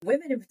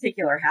Women in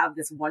particular have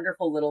this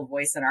wonderful little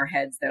voice in our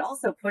heads that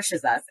also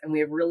pushes us, and we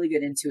have really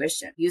good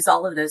intuition. Use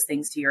all of those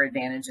things to your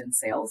advantage in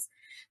sales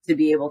to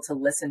be able to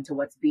listen to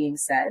what's being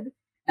said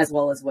as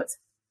well as what's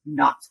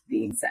not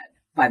being said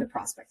by the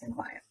prospect and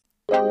client.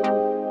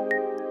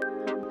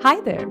 Hi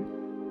there.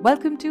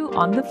 Welcome to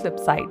On the Flip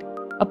Side,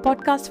 a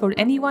podcast for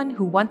anyone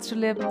who wants to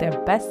live their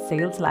best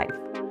sales life.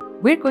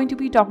 We're going to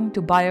be talking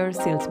to buyers,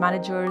 sales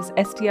managers,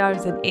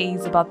 SDRs, and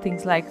A's about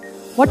things like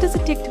what does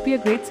it take to be a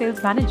great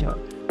sales manager?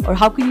 Or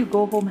how can you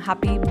go home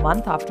happy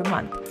month after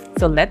month?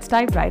 So let's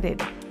dive right in.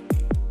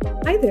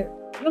 Hi there.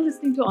 You're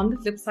listening to On the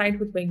Flip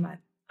Side with Wingman.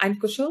 I'm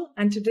Kushal,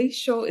 and today's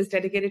show is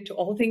dedicated to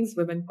all things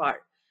women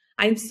power.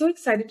 I'm so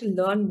excited to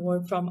learn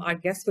more from our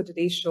guest for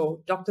today's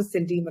show, Dr.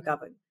 Cindy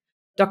McGovern.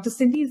 Dr.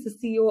 Cindy is the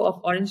CEO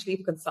of Orange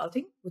Leaf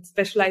Consulting, which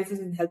specializes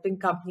in helping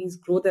companies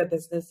grow their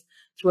business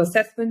through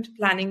assessment,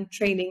 planning,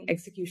 training,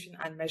 execution,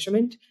 and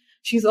measurement.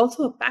 She's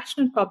also a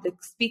passionate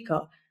public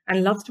speaker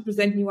and loves to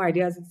present new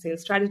ideas in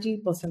sales strategy,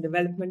 personal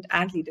development,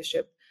 and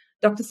leadership.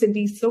 Dr.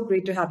 Cindy, so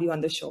great to have you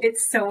on the show.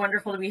 It's so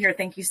wonderful to be here.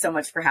 Thank you so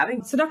much for having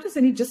me. So Dr.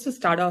 Cindy, just to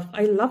start off,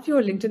 I love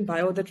your LinkedIn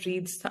bio that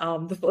reads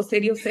the first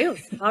lady of sales.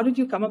 How did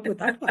you come up with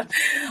that one?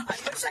 I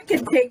wish I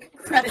could take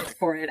credit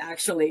for it,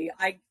 actually.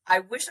 I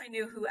wish I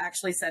knew who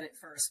actually said it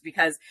first,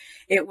 because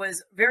it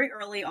was very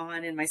early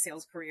on in my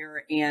sales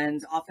career,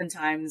 and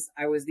oftentimes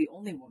I was the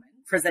only woman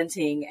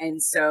presenting.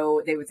 And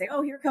so they would say,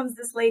 oh, here comes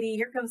this lady,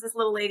 here comes this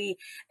little lady.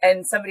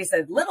 And somebody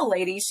said, little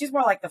lady, she's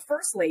more like the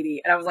first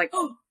lady. And I was like,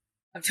 oh,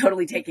 I'm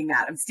totally taking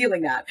that. I'm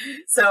stealing that.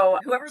 So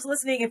whoever's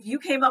listening, if you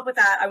came up with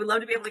that, I would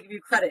love to be able to give you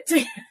credit.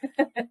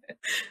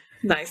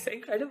 Nice.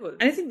 Incredible.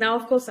 And I think now,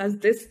 of course, as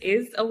this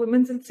is a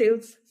women's in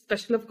sales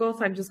special, of course,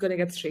 I'm just going to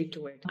get straight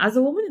to it. As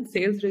a woman in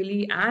sales,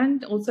 really,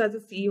 and also as a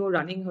CEO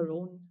running her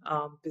own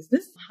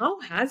business, how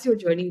has your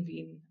journey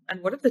been?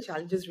 And what have the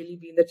challenges really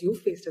been that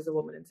you've faced as a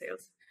woman in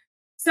sales?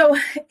 So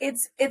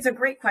it's a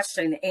great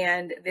question,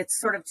 and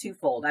it's sort of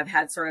twofold. I've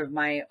had sort of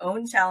my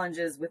own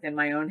challenges within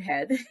my own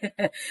head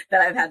that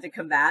I've had to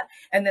combat.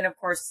 And then, of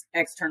course,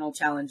 external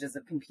challenges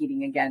of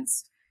competing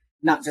against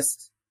not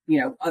just,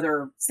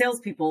 other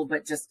salespeople,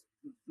 but just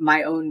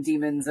my own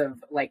demons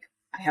of like,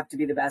 I have to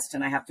be the best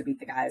and I have to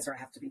beat the guys, or I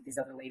have to beat these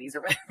other ladies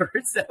or whatever.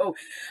 So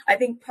I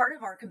think part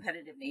of our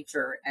competitive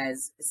nature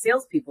as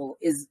salespeople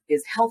is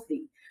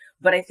healthy.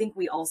 But I think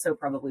we also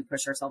probably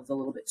push ourselves a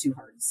little bit too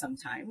hard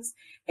sometimes.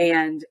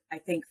 And I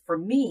think for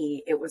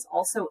me, it was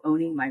also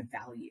owning my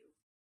value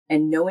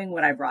and knowing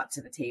what I brought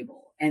to the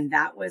table. And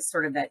that was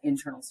sort of that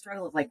internal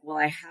struggle of like, well,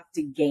 I have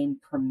to gain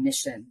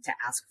permission to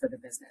ask for the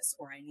business,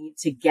 or I need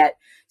to get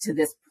to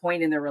this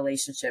point in the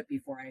relationship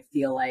before I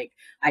feel like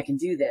I can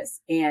do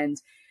this. And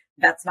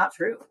that's not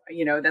true.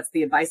 That's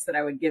the advice that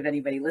I would give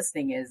anybody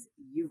listening is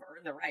you've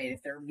earned the right.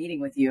 If they're meeting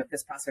with you, if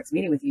this prospect's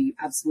meeting with you, you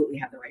absolutely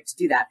have the right to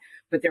do that.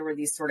 But there were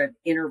these sort of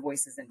inner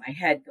voices in my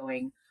head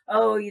going,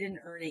 oh, you didn't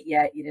earn it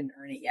yet. You didn't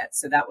earn it yet.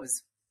 So that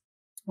was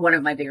one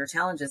of my bigger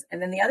challenges.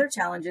 And then the other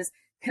challenge is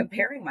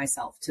comparing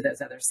myself to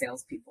those other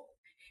salespeople.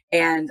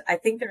 And I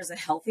think there's a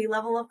healthy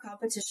level of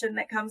competition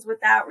that comes with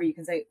that, where you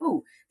can say,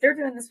 ooh, they're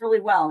doing this really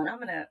well, and I'm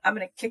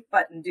going to kick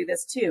butt and do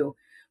this too.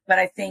 But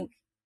I think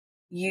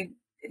you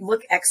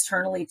look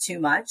externally too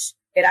much,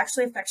 it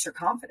actually affects your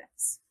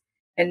confidence.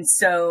 And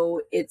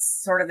so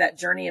it's sort of that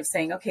journey of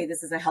saying, okay,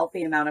 this is a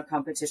healthy amount of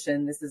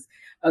competition. This is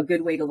a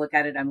good way to look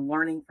at it. I'm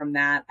learning from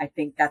that. I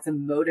think that's a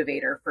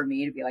motivator for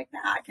me to be like,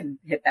 I can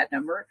hit that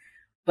number,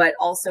 but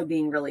also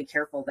being really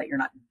careful that you're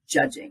not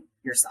judging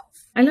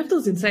yourself. I love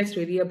those insights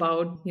really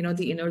about,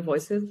 the inner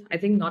voices. I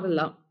think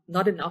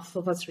not enough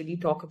of us really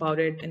talk about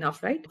it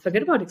enough, right?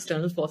 Forget about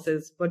external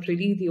forces, but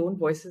really the own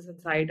voices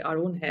inside our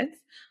own heads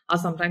are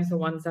sometimes the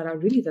ones that are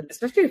really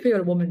especially if you're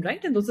a woman,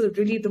 right? And those are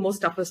really the most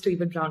toughest to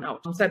even drown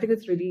out. So I think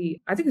it's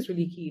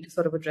really key to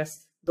sort of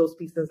address those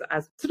pieces.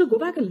 So to go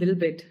back a little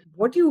bit,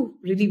 what do you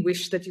really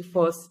wish that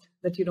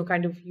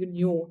you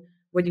knew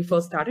when you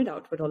first started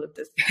out with all of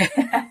this?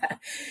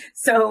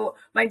 So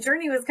my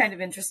journey was kind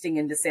of interesting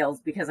into sales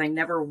because I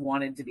never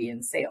wanted to be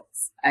in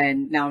sales.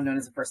 And now I'm known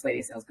as a first lady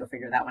of sales. Go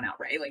figure that one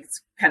out, right? Like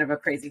it's kind of a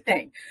crazy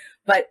thing.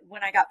 But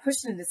when I got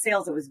pushed into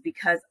sales, it was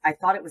because I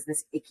thought it was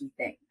this icky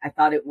thing. I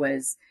thought it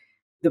was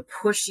the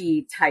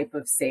pushy type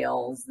of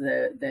sales,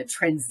 the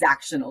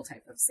transactional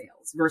type of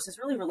sales versus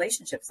really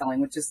relationship selling,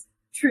 which is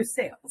true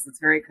sales. It's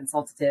very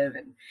consultative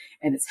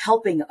and it's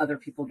helping other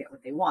people get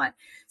what they want.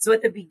 So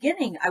at the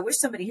beginning, I wish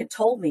somebody had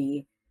told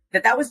me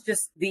that was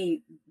just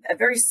a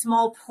very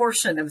small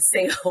portion of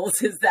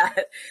sales is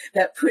that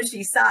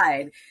pushy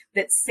side,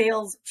 that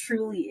sales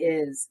truly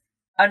is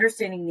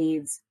understanding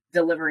needs,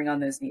 delivering on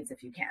those needs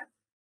if you can.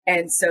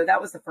 And so that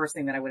was the first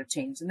thing that I would have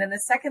changed. And then the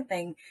second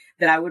thing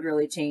that I would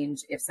really change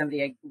if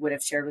somebody would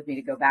have shared with me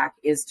to go back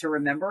is to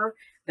remember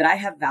that I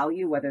have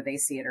value, whether they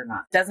see it or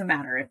not. Doesn't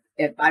matter.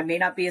 If I may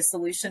not be a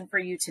solution for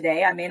you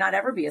today, I may not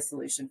ever be a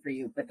solution for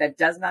you, but that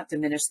does not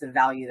diminish the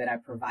value that I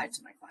provide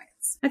to my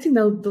clients. I think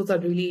those are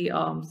really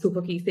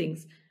super key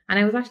things. And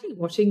I was actually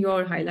watching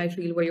your highlight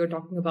reel where you're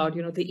talking about,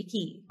 the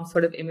icky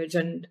sort of image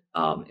and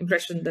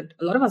impression that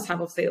a lot of us have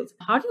of sales.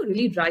 How do you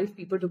really drive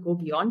people to go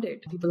beyond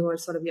it? People who are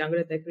sort of younger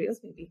in their careers,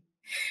 maybe.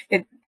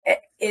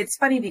 It's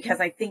funny because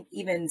I think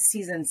even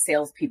seasoned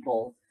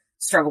salespeople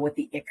struggle with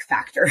the ick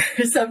factor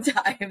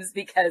sometimes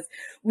because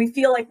we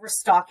feel like we're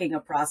stalking a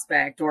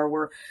prospect or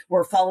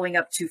we're following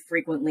up too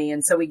frequently,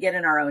 and so we get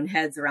in our own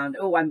heads around,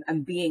 oh,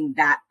 I'm being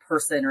that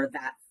person or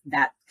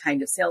that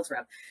kind of sales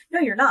rep. No,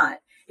 you're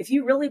not. If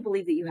you really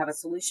believe that you have a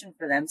solution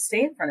for them,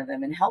 stay in front of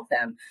them and help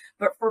them.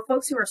 But for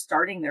folks who are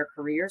starting their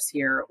careers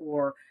here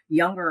or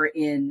younger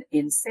in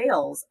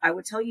sales, I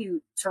would tell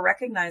you to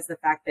recognize the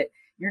fact that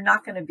you're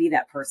not going to be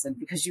that person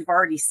because you've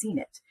already seen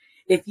it.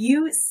 If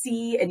you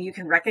see and you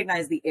can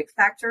recognize the ick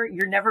factor,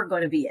 you're never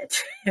going to be it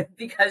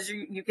because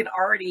you can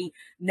already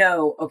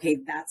know, okay,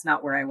 that's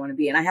not where I want to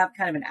be. And I have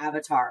kind of an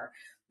avatar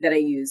that I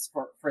use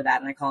for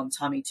that. And I call him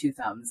Tommy Two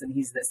Thumbs. And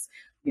he's this,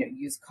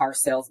 used car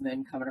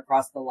salesman coming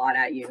across the lot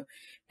at you.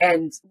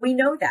 And we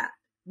know that.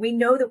 We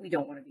know that we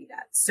don't want to be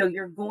that. So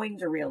you're going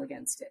to rail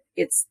against it.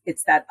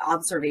 It's that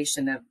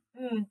observation of,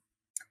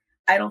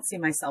 I don't see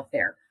myself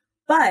there.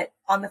 But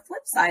on the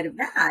flip side of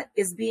that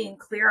is being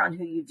clear on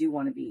who you do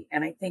want to be.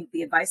 And I think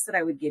the advice that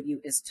I would give you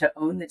is to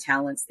own the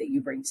talents that you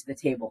bring to the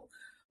table.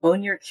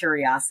 Own your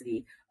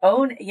curiosity.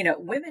 Own,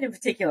 women in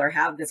particular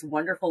have this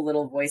wonderful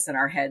little voice in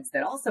our heads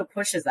that also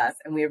pushes us,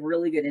 and we have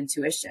really good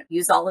intuition.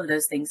 Use all of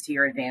those things to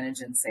your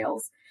advantage in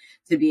sales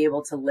to be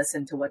able to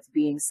listen to what's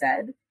being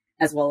said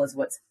as well as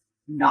what's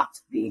not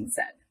being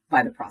said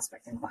by the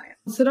prospect and client.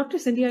 So Dr.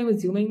 Cindy, I'm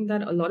assuming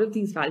that a lot of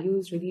these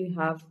values really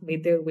have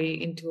made their way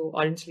into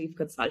Orange Leaf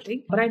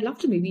Consulting, but I'd love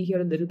to maybe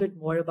hear a little bit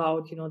more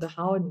about, the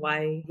how and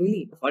why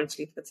really of Orange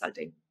Leaf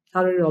Consulting.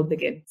 How did it all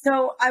begin?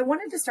 So I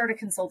wanted to start a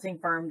consulting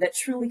firm that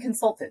truly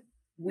consulted.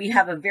 We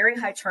have a very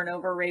high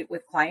turnover rate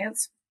with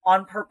clients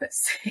on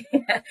purpose.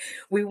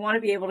 We want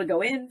to be able to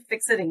go in,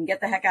 fix it, and get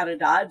the heck out of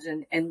Dodge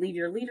and leave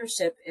your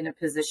leadership in a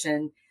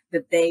position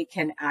that they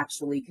can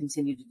actually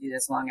continue to do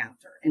this long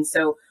after. And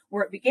so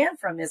where it began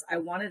from is I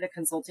wanted a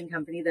consulting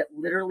company that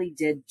literally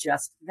did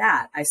just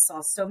that. I saw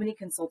so many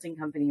consulting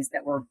companies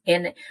that were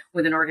in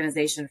with an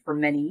organization for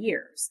many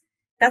years.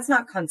 That's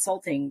not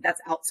consulting, that's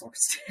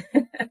outsourced.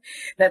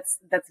 That's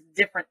a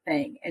different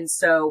thing. And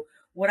so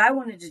what I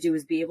wanted to do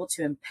is be able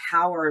to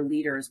empower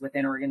leaders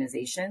within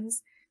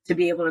organizations to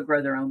be able to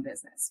grow their own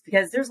business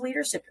because there's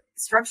leadership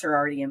structure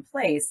already in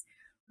place.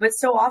 But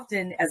so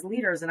often as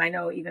leaders, and I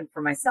know even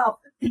for myself,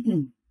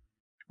 we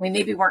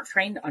maybe weren't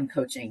trained on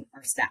coaching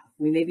our staff.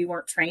 We maybe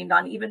weren't trained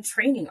on even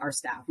training our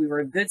staff. We were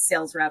a good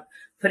sales rep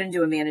put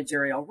into a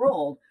managerial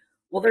role.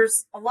 Well,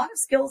 there's a lot of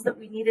skills that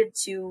we needed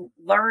to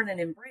learn and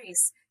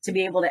embrace to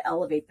be able to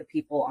elevate the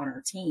people on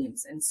our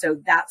teams. And so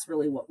that's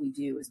really what we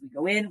do is we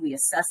go in, we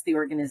assess the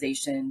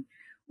organization,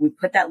 we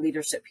put that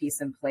leadership piece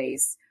in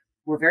place.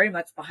 We're very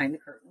much behind the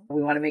curtain.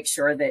 We want to make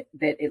sure that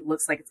it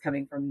looks like it's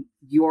coming from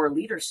your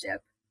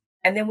leadership.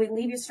 And then we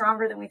leave you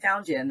stronger than we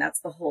found you. And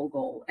that's the whole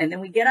goal. And then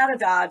we get out of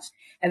Dodge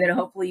and then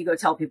hopefully you go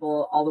tell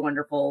people all the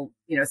wonderful,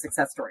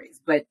 success stories.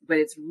 But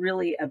it's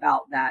really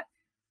about that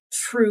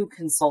true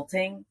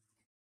consulting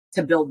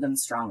to build them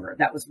stronger.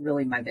 That was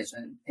really my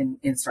vision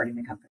in starting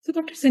the company. So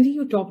Dr. Cindy,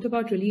 you talked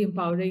about really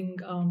empowering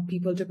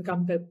people to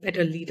become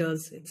better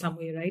leaders in some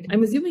way, right?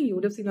 I'm assuming you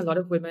would have seen a lot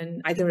of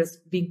women either as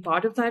being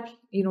part of that,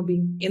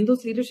 being in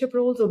those leadership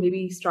roles or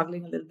maybe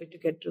struggling a little bit to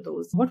get to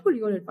those. What would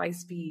your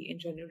advice be in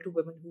general to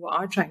women who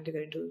are trying to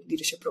get into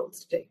leadership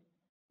roles today?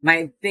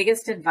 My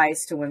biggest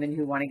advice to women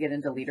who want to get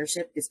into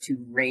leadership is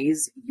to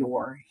raise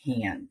your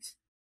hand.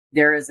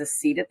 There is a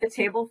seat at the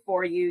table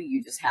for you.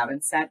 You just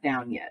haven't sat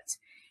down yet.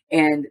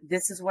 And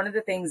this is one of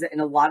the things that in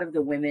a lot of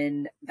the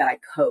women that I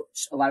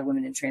coach, a lot of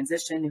women in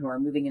transition who are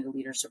moving into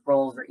leadership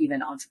roles or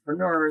even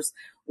entrepreneurs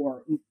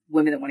or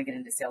women that want to get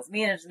into sales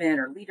management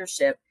or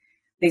leadership,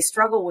 they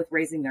struggle with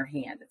raising their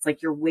hand. It's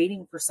like you're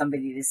waiting for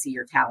somebody to see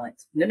your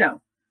talent.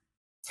 No.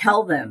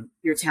 Tell them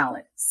your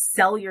talent.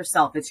 Sell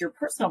yourself. It's your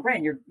personal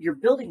brand. You're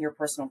building your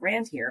personal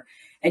brand here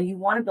and you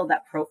want to build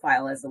that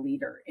profile as a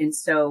leader. And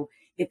so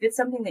if it's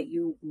something that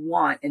you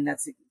want and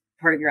that's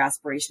part of your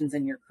aspirations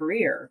in your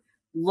career,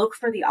 look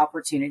for the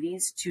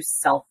opportunities to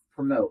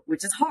self-promote,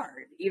 which is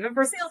hard. Even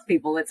for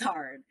salespeople, it's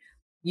hard.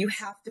 You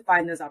have to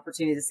find those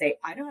opportunities to say,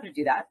 I know how to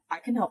do that. I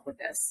can help with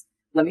this.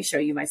 Let me show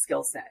you my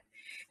skill set.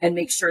 And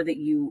make sure that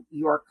you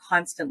are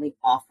constantly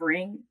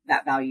offering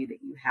that value that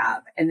you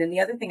have. And then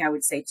the other thing I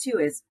would say too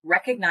is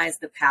recognize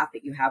the path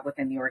that you have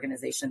within the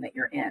organization that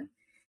you're in.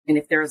 And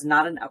if there is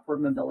not an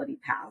upward mobility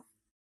path,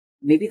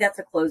 maybe that's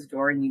a closed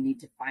door and you need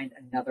to find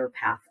another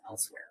path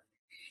elsewhere.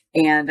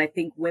 And I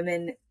think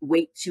women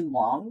wait too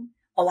long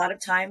a lot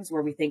of times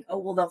where we think, oh,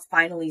 well, they'll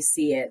finally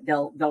see it.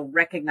 They'll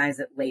recognize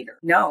it later.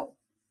 No,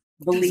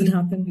 believe. Doesn't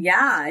happen.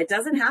 Yeah, it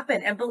doesn't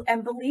happen.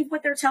 And believe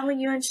what they're telling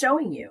you and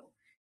showing you.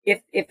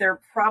 If they're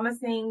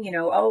promising,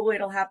 oh,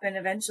 it'll happen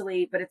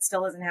eventually, but it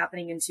still isn't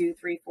happening in 2,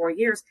 3, 4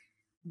 years,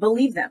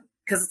 believe them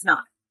because it's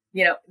not,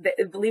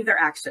 believe their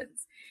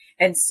actions.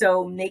 And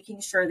so making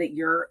sure that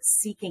you're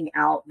seeking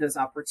out those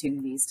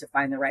opportunities to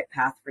find the right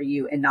path for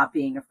you and not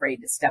being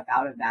afraid to step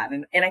out of that.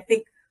 And I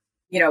think,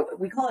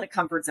 we call it a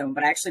comfort zone,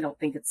 but I actually don't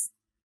think it's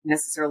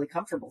necessarily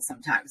comfortable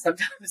sometimes.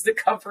 Sometimes the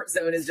comfort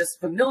zone is just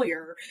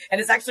familiar and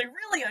it's actually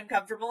really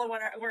uncomfortable and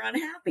we're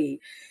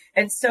unhappy.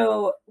 And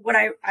so what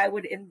I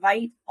would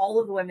invite all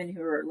of the women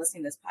who are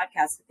listening to this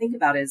podcast to think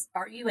about is,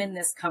 are you in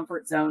this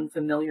comfort zone,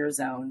 familiar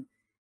zone,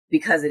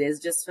 because it is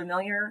just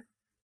familiar?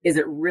 Is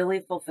it really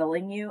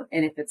fulfilling you?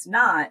 And if it's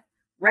not,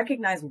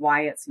 recognize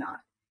why it's not.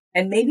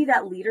 And maybe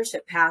that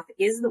leadership path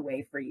is the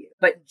way for you.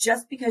 But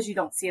just because you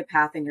don't see a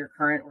path in your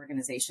current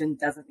organization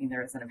doesn't mean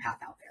there isn't a path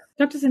out there.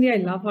 Dr. Cindy, I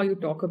love how you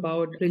talk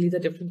about really the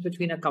difference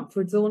between a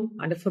comfort zone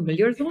and a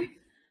familiar zone.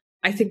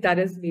 I think that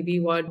is maybe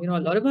what, a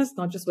lot of us,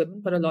 not just women,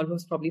 but a lot of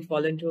us probably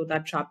fall into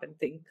that trap and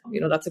think,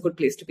 that's a good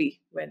place to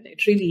be when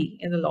it really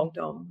in the long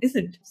term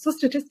isn't. So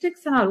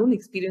statistics and our own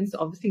experience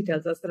obviously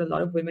tells us that a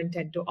lot of women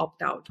tend to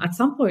opt out at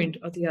some point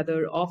or the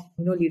other of,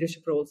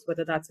 leadership roles,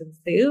 whether that's in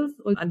sales.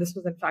 And this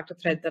was in fact a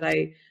thread that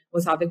I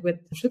was having with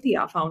Shruti,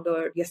 our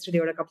founder, yesterday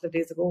or a couple of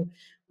days ago,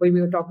 where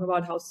we were talking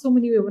about how so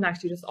many women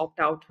actually just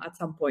opt out at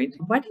some point.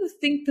 Why do you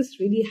think this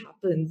really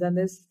happens? And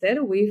is there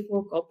a way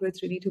for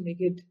corporates really to make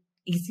it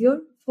easier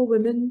for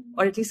women,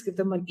 or at least give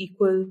them an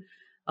equal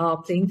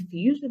playing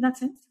field in that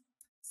sense?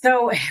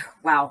 So,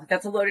 wow,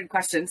 that's a loaded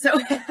question. So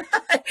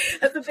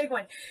that's a big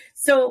one.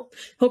 So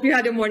hope you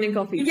had your morning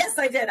coffee. Yes,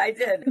 I did.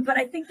 But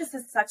I think this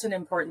is such an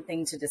important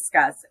thing to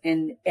discuss.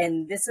 And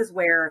this is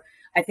where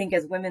I think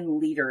as women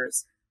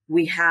leaders,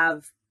 we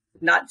have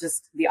not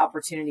just the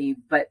opportunity,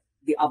 but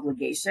the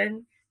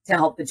obligation to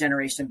help the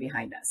generation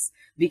behind us,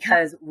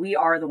 because we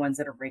are the ones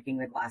that are breaking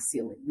the glass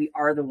ceiling. We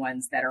are the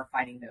ones that are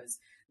finding those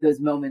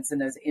moments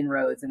and those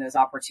inroads and those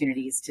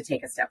opportunities to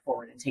take a step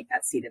forward and take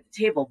that seat at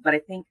the table. But I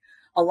think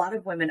a lot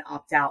of women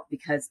opt out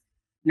because,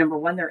 number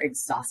one, they're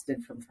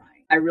exhausted from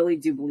trying. I really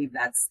do believe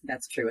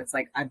that's true. It's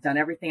like, I've done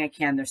everything I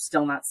can. They're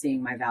still not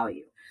seeing my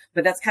value.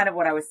 But that's kind of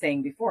what I was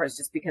saying before, is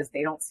just because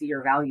they don't see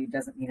your value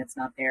doesn't mean it's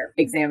not there.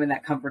 Examine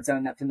that comfort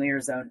zone, that familiar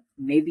zone.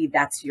 Maybe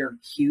that's your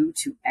cue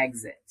to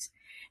exit.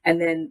 And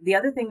then the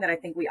other thing that I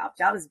think we opt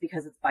out is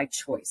because it's by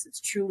choice. It's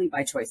truly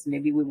by choice.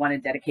 Maybe we want to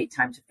dedicate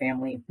time to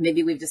family.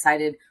 Maybe we've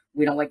decided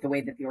we don't like the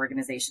way that the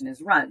organization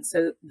is run.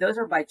 So those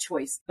are by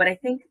choice. But I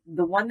think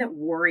the one that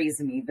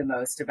worries me the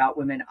most about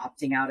women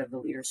opting out of the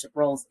leadership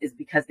roles is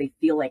because they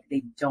feel like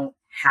they don't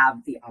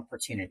have the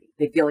opportunity.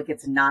 They feel like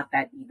it's not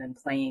that even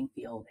playing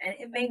field. And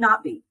it may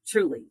not be,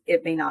 truly,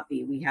 it may not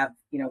be. We have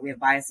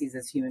biases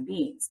as human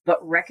beings, but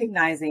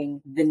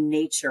recognizing the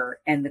nature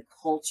and the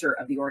culture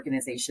of the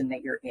organization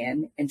that you're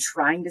in and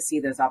trying to see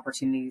those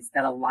opportunities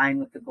that align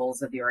with the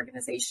goals of the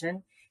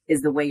organization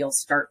is the way you'll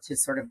start to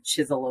sort of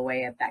chisel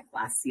away at that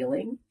glass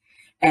ceiling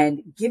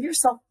and give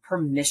yourself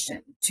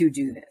permission to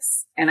do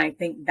this. And I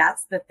think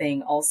that's the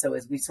thing also,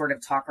 is we sort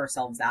of talk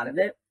ourselves out of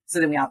it. So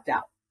then we opt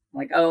out.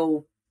 Like,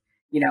 oh,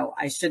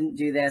 I shouldn't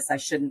do this. I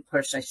shouldn't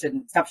push. I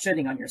shouldn't. Stop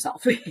shitting on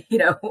yourself.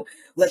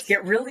 Let's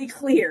get really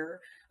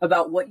clear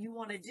about what you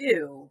want to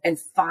do and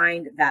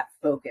find that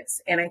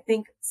focus. And I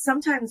think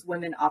sometimes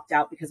women opt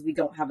out because we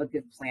don't have a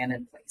good plan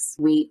in place.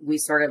 We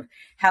sort of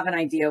have an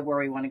idea of where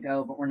we want to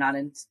go, but we're not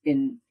in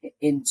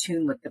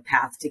tune with the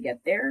path to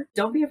get there.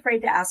 Don't be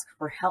afraid to ask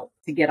for help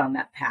to get on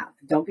that path.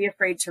 Don't be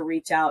afraid to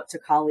reach out to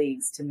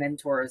colleagues, to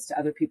mentors, to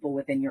other people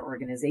within your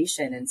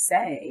organization and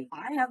say,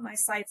 I have my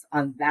sights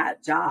on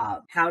that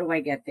job. How do I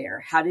get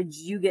there? How did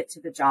you get to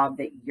the job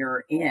that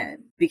you're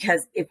in?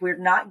 Because if we're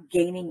not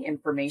gaining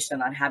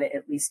information on how to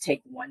at least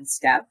take one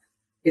step,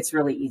 it's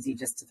really easy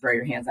just to throw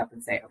your hands up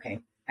and say, okay,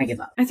 I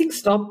give up. I think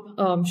stop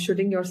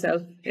shooting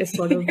yourself is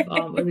sort of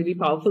a really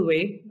powerful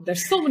way.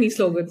 There's so many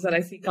slogans that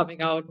I see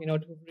coming out, to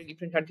really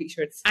print on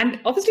t-shirts.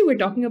 And obviously we're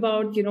talking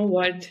about, the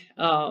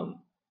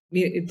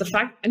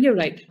fact, and you're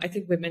right, I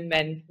think women,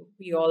 men,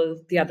 we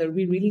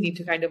really need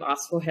to kind of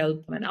ask for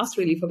help and ask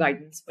really for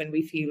guidance when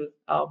we feel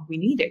we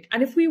need it.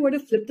 And if we were to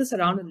flip this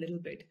around a little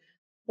bit,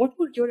 what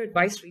would your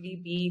advice really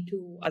be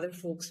to other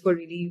folks for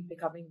really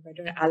becoming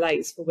better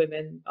allies for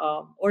women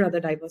or other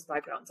diverse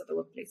backgrounds at the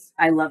workplace?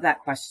 I love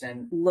that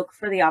question. Look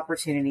for the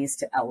opportunities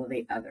to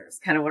elevate others.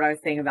 Kind of what I was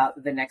saying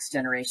about the next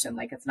generation.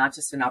 Like, it's not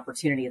just an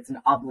opportunity, it's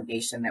an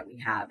obligation that we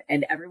have.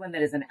 And everyone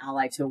that is an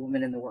ally to a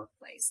woman in the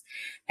workplace,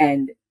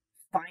 and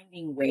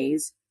finding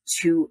ways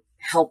to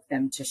help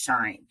them to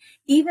shine,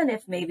 even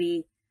if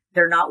maybe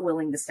they're not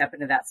willing to step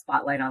into that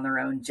spotlight on their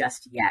own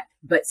just yet,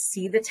 but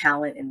see the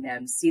talent in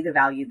them, see the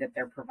value that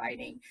they're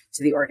providing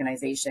to the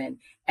organization,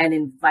 and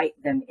invite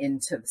them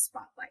into the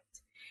spotlight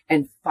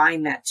and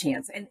find that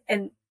chance.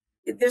 And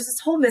there's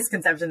this whole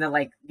misconception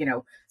that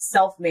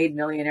self-made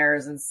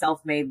millionaires and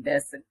self-made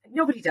this, and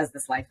nobody does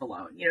this life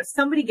alone.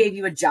 Somebody gave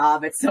you a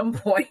job at some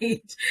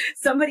point,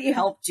 somebody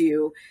helped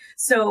you.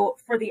 So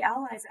for the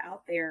allies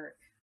out there,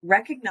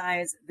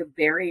 recognize the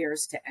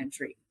barriers to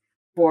entry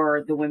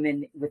for the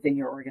women within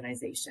your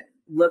organization.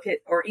 Look at,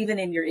 or even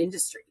in your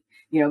industry,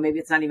 maybe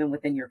it's not even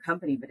within your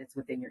company, but it's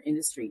within your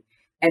industry,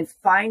 and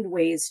find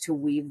ways to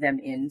weave them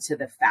into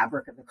the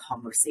fabric of the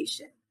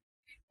conversation.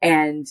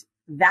 And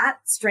that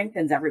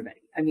strengthens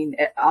everybody. I mean,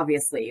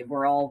 obviously,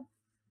 we're all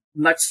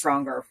much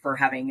stronger for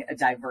having a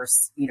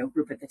diverse,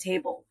 group at the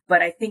table.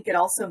 But I think it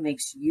also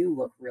makes you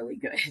look really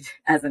good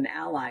as an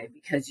ally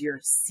because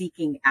you're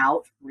seeking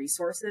out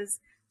resources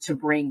to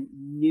bring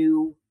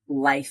new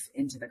life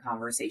into the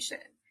conversation.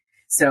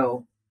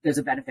 So there's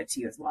a benefit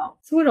to you as well.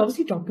 So we're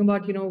obviously talking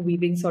about,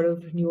 weaving sort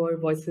of newer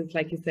voices,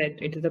 like you said,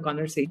 into the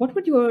conversation. What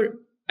would your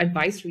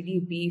advice really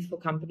be for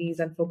companies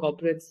and for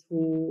corporates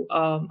who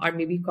are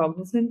maybe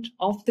cognizant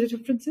of the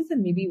differences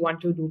and maybe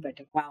want to do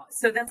better? Wow.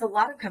 So that's a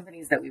lot of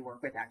companies that we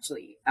work with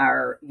actually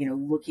are,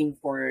 looking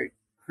for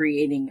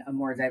creating a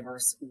more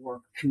diverse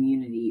work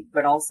community,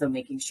 but also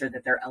making sure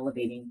that they're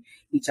elevating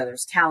each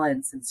other's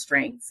talents and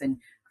strengths and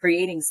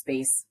creating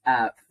space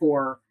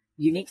for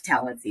unique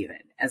talents even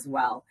as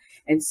well.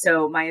 And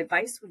so my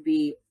advice would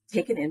be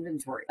take an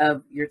inventory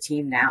of your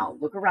team now,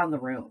 look around the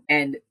room.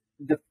 And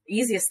the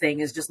easiest thing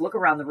is just look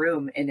around the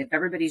room. And if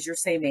everybody's your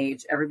same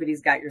age,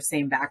 everybody's got your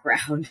same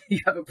background,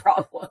 you have a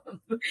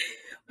problem.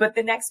 But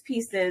the next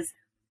piece is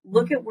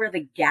look at where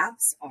the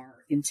gaps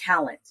are in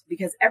talent,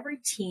 because every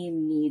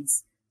team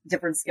needs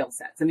different skill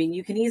sets. I mean,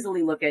 you can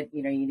easily look at,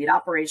 you need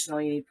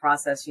operational, you need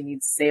process, you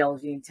need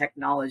sales, you need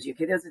technology.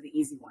 Okay, those are the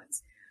easy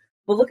ones.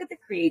 But look at the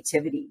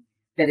creativity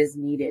that is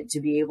needed to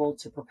be able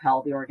to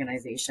propel the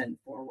organization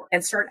forward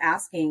and start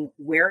asking,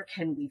 where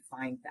can we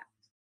find that?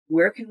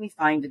 Where can we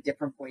find a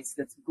different voice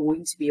that's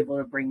going to be able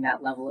to bring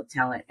that level of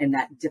talent and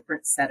that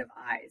different set of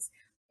eyes?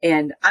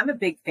 And I'm a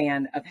big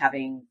fan of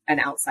having an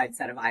outside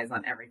set of eyes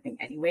on everything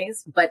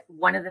anyways. But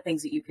one of the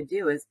things that you could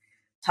do is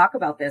talk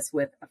about this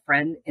with a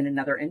friend in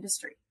another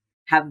industry.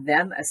 Have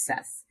them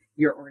assess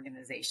your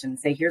organization.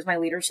 Say, here's my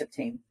leadership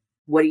team.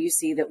 What do you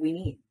see that we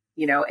need?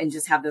 And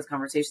just have those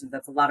conversations.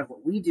 That's a lot of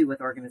what we do with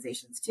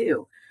organizations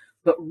too.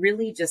 But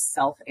really just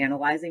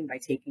self-analyzing by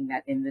taking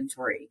that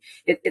inventory.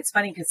 It's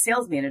funny because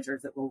sales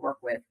managers that we'll work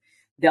with,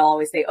 they'll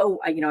always say,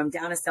 I'm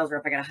down a sales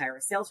rep. I got to hire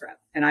a sales rep.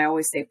 And I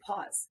always say,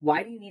 pause.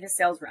 Why do you need a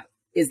sales rep?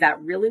 Is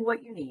that really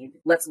what you need?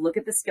 Let's look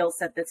at the skill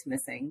set that's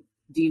missing.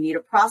 Do you need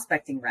a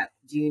prospecting rep?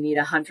 Do you need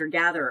a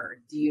hunter-gatherer?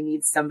 Do you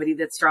need somebody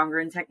that's stronger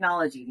in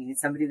technology? Do you need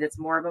somebody that's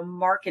more of a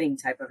marketing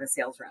type of a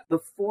sales rep?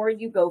 Before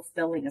you go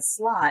filling a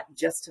slot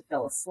just to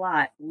fill a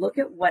slot, look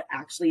at what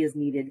actually is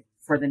needed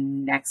for the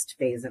next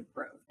phase of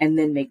growth and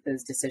then make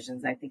those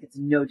decisions. I think it's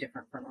no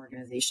different for an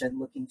organization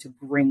looking to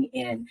bring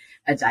in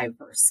a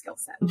diverse skill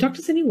set.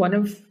 Dr. Cindy, one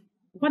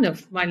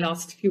of my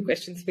last few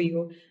questions for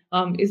you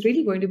is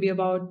really going to be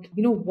about,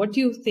 what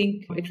do you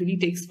think it really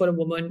takes for a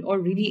woman or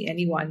really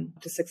anyone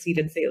to succeed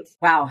in sales?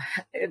 Wow.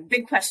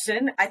 Big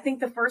question. I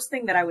think the first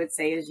thing that I would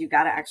say is you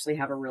got to actually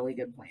have a really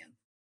good plan.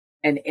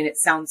 And it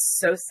sounds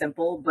so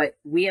simple, but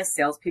we as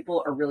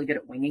salespeople are really good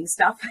at winging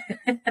stuff.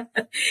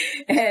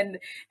 and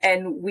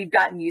we've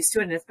gotten used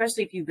to it. And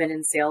especially if you've been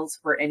in sales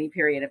for any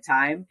period of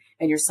time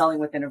and you're selling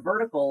within a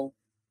vertical,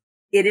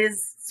 it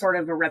is sort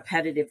of a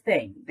repetitive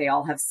thing. They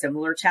all have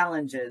similar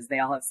challenges. They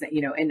all have,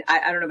 and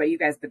I don't know about you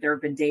guys, but there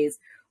have been days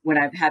when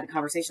I've had a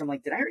conversation, I'm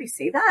like, did I already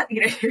say that?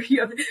 You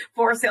have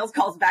 4 sales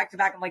calls back to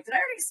back. I'm like, did I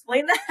already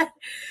explain that?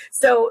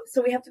 So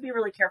we have to be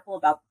really careful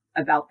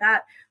about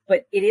that.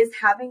 But it is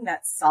having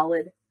that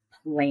solid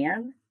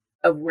plan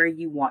of where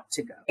you want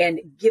to go and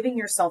giving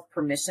yourself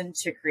permission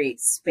to create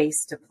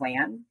space to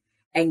plan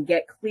and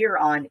get clear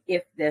on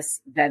if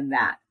this, then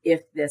that,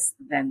 if this,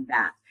 then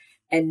that,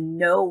 and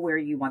know where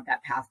you want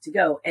that path to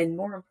go. And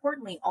more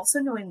importantly, also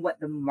knowing what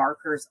the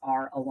markers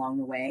are along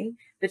the way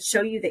that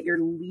show you that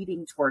you're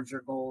leading towards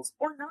your goals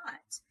or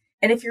not.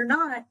 And if you're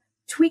not,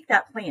 tweak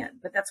that plan.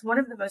 But that's one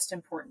of the most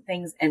important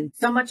things. And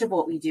so much of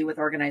what we do with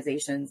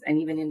organizations and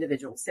even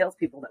individual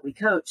salespeople that we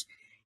coach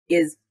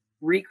is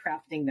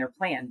recrafting their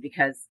plan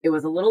because it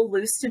was a little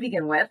loose to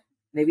begin with.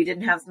 Maybe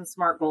didn't have some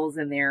SMART goals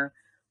in there,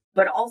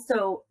 but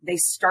also they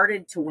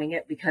started to wing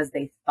it because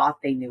they thought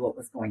they knew what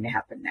was going to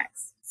happen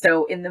next.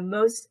 So in the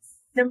most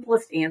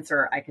simplest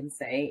answer I can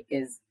say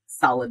is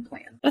solid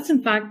plan. That's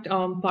in fact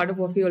part of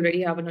what we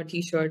already have on our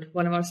t-shirt.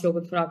 One of our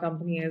slogans for our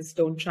company is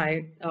don't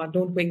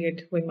wing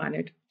it, wingman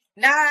it.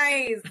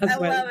 Nice. I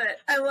love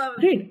it.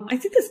 Great. I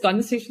think this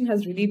conversation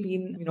has really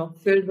been,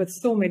 filled with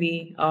so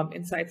many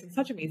insights and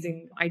such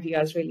amazing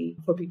ideas really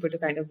for people to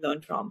kind of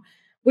learn from,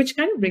 which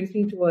kind of brings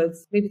me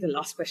towards maybe the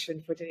last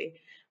question for today,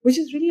 which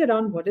is really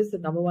around what is the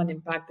number one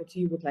impact that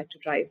you would like to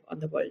drive on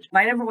the world?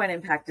 My number one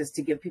impact is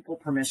to give people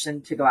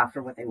permission to go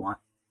after what they want.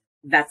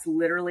 That's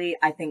literally,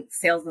 I think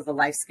sales is a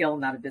life skill,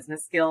 not a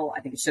business skill.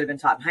 I think it should have been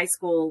taught in high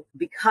school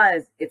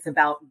because it's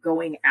about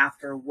going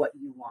after what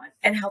you want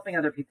and helping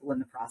other people in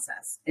the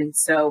process. And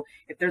so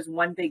if there's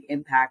one big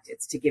impact,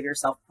 it's to give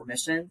yourself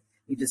permission.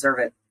 You deserve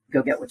it.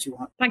 Go get what you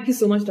want. Thank you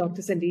so much,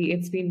 Dr. Cindy.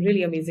 It's been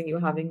really amazing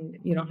having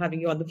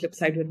you on the flip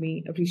side with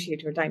me.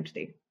 Appreciate your time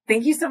today.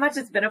 Thank you so much.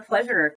 It's been a pleasure.